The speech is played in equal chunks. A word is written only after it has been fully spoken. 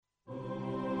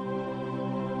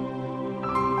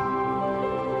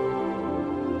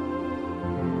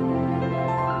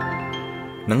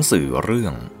หนังสือเรื่อ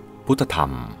งพุทธธรร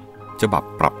มฉบับ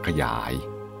ปรับขยาย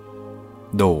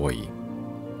โดย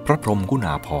พระพรหมกุณ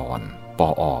าภรณ์ ป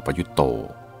อ.ประยุตโต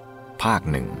ภาค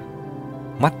หนึ่ง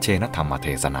มัชเชนธรรมเท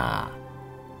ศนา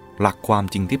หลักความ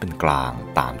จริงที่เป็นกลาง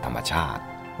ตามธรรมชาติ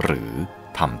หรือ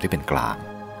ธรรมที่เป็นกลาง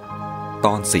ต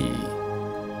อน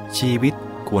 4 ชีวิต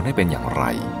ควรให้เป็นอย่างไร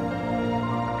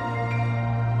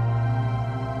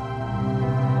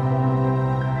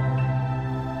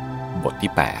บท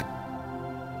ที่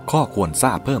 8 ข้อควรทร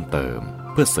าบเพิ่มเติม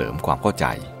เพื่อเสริมความเข้าใจ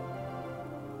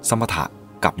สมถะ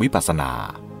กับวิปัสสนา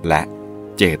และ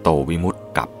เจโตวิมุตติ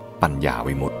กับปัญญา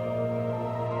วิมุตติ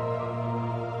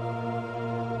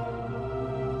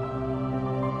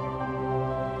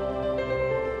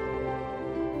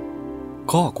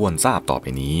ข้อควรทราบต่อไป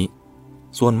นี้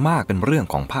ส่วนมากเป็นเรื่อง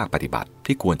ของภาคปฏิบัติ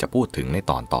ที่ควรจะพูดถึงใน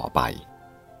ตอนต่อไป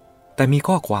แต่มี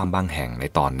ข้อความบางแห่งใน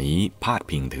ตอนนี้พาด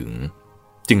พิงถึง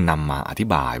จึงนำมาอธิ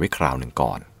บายไว้คราวหนึ่ง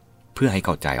ก่อนเพื่อให้เ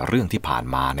ข้าใจเรื่องที่ผ่าน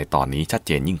มาในตอนนี้ชัดเ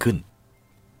จนยิ่งขึ้น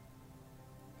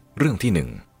เรื่องที่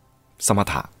 1 สม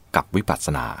ถะกับวิปัสส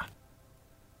นา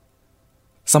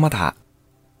สมถะ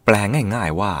แปลง่าย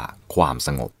ๆว่าความส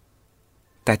งบ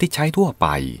แต่ที่ใช้ทั่วไป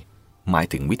หมาย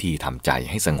ถึงวิธีทำใจ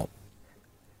ให้สงบ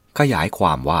ขยายคว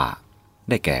ามว่า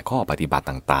ได้แก่ข้อปฏิบัติ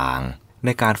ต่างๆใน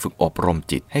การฝึกอบรม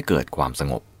จิตให้เกิดความส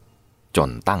งบจน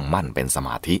ตั้งมั่นเป็นสม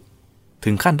าธิถึ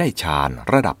งขั้นได้ฌาน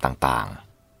ระดับต่าง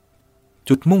ๆ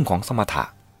จุดมุ่งของสมถะ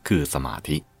คือสมา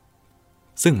ธิ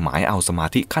ซึ่งหมายเอาสมา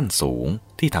ธิขั้นสูง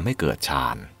ที่ทำให้เกิดฌา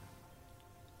น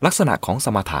ลักษณะของส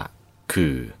มถะคื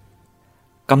อ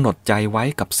กำหนดใจไว้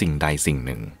กับสิ่งใดสิ่งห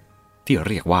นึ่งที่เ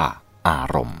รียกว่าอา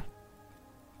รมณ์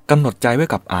กำหนดใจไว้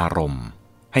กับอารมณ์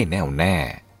ให้แน่วแน่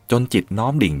จนจิตน้อ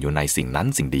มดิ่งอยู่ในสิ่งนั้น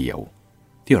สิ่งเดียว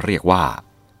ที่เรียกว่า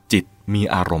จิตมี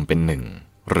อารมณ์เป็นหนึ่ง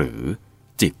หรือ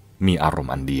จิตมีอารม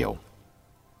ณ์อันเดียว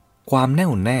ความแน่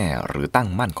วแน่หรือตั้ง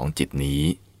มั่นของจิตนี้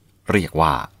เรียกว่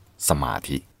าสมา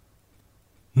ธิ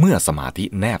เมื่อสมาธิ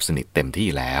แนบสนิทเต็มที่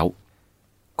แล้ว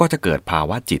ก็จะเกิดภา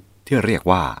วะจิตที่เรียก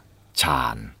ว่าฌา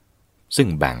นซึ่ง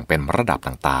แบ่งเป็นระดับ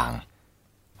ต่าง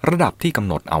ๆระดับที่กำ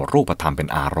หนดเอารูปธรรมเป็น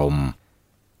อารมณ์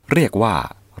เรียกว่า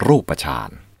รูปฌาน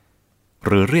ห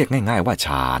รือเรียกง่ายๆว่าฌ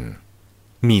าน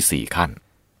มี4ขั้น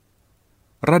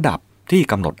ระดับที่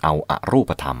กำหนดเอาอรู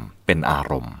ปธรรมเป็นอา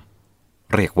รมณ์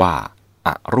เรียกว่าอ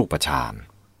รูปฌาน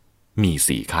มี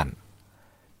4ขั้น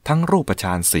ทั้งรูปฌ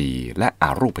าน4และอ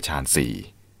รูปฌาน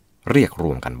4เรียกร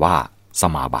วมกันว่าส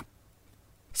มาบัติ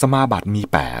สมาบัติมี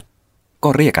8ก็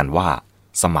เรียกกันว่า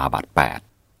สมาบัติ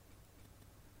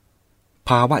8ภ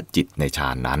าวะจิตในฌา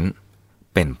นนั้น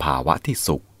เป็นภาวะที่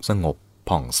สุขสงบ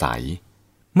ผ่องใส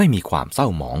ไม่มีความเศร้า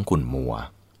หมองขุ่นมัว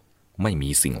ไม่มี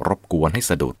สิ่งรบกวนให้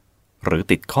สะดุดหรือ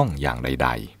ติดข้องอย่างใด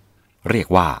ๆเรียก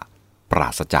ว่าปรา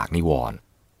ศจากนิวรณ์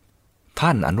ท่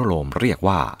านอนุโลมเรียก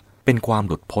ว่าเป็นความ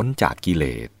หลุดพ้นจากกิเล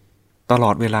สตล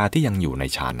อดเวลาที่ยังอยู่ใน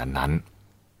ฌานนั้น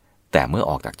ๆแต่เมื่อ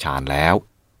ออกจากฌานแล้ว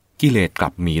กิเลสกลั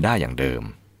บมีได้อย่างเดิม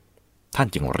ท่าน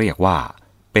จึงเรียกว่า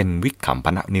เป็นวิคัมป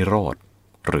นนิโรธ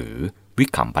หรือวิ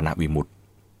คัมปนวิมุตติ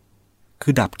คื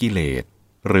อดับกิเลส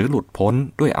หรือหลุดพ้น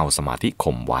ด้วยเอาสมาธิ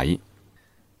ข่มไว้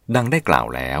ดังได้กล่าว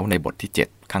แล้วในบทที่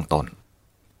 7 ข้างต้น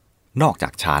นอกจา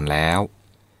กฌานแล้ว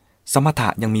สมถะ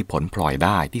ยังมีผลพลอยไ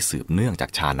ด้ที่สืบเนื่องจาก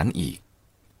ฌานนั้นอีก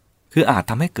คืออาจ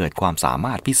ทำให้เกิดความสาม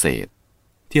ารถพิเศษ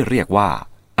ที่เรียกว่า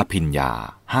อภิญญา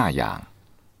5อย่าง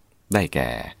ได้แ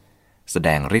ก่แสด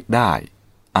งฤทธิ์ได้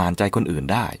อ่านใจคนอื่น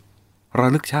ได้ระ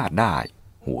ลึกชาติได้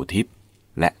หูทิพย์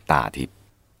และตาทิพย์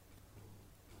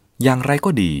อย่างไรก็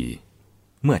ดี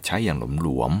เมื่อใช้อย่างหล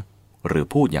วมๆหรือ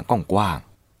พูดอย่างกว้าง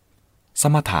ๆส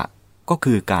มถะก็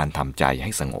คือการทำใจใ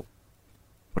ห้สงบ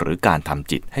หรือการท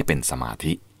ำจิตให้เป็นสมา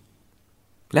ธิ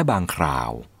และบางครา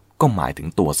วก็หมายถึง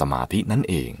ตัวสมาธินั่น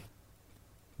เอง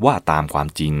ว่าตามความ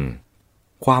จริง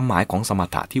ความหมายของสม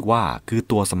ถะที่ว่าคือ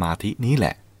ตัวสมาธินี้แหล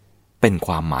ะเป็นค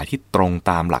วามหมายที่ตรง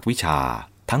ตามหลักวิชา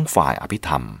ทั้งฝ่ายอภิธ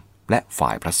รรมและฝ่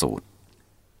ายพระสูตร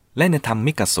และในธรร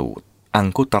มิกสูตรอัง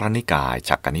คุตรนิกาย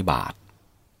ฉักกนิบาต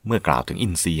เมื่อกล่าวถึงอิ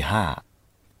นทรีย์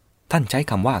5ท่านใช้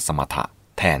คำว่าสมถะ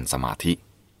แทนสมาธิ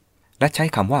และใช้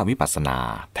คำว่าวิปัสสนา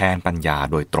แทนปัญญา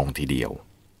โดยตรงทีเดียว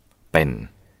เป็น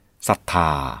ศรัทธา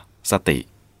สติ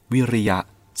วิริยะ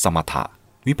สมถะ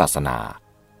วิปัสสนา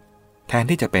แทน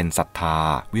ที่จะเป็นศรัทธา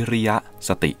วิริยะส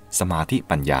ติสมาธิ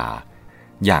ปัญญา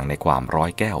อย่างในความร้อ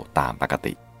ยแก้วตามปก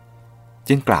ติ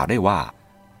จึงกล่าวได้ว่า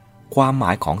ความหม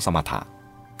ายของสมถะ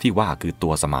ที่ว่าคือตั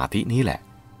วสมาธินี้แหละ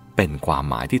เป็นความ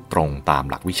หมายที่ตรงตาม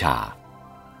หลักวิชา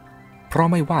เพราะ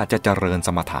ไม่ว่าจะเจริญส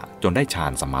มถะจนได้ฌา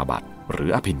นสมาบัติหรือ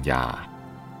อภิญญา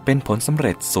เป็นผลสำเ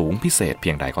ร็จสูงพิเศษเพี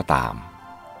ยงใดก็ตาม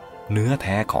เนื้อแ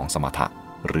ท้ของสมถะ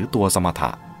หรือตัวสมถ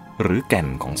ะหรือแก่น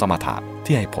ของสมถะ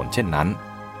ที่ให้ผลเช่นนั้น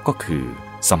ก็คือ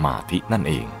สมาธินั่น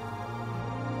เอง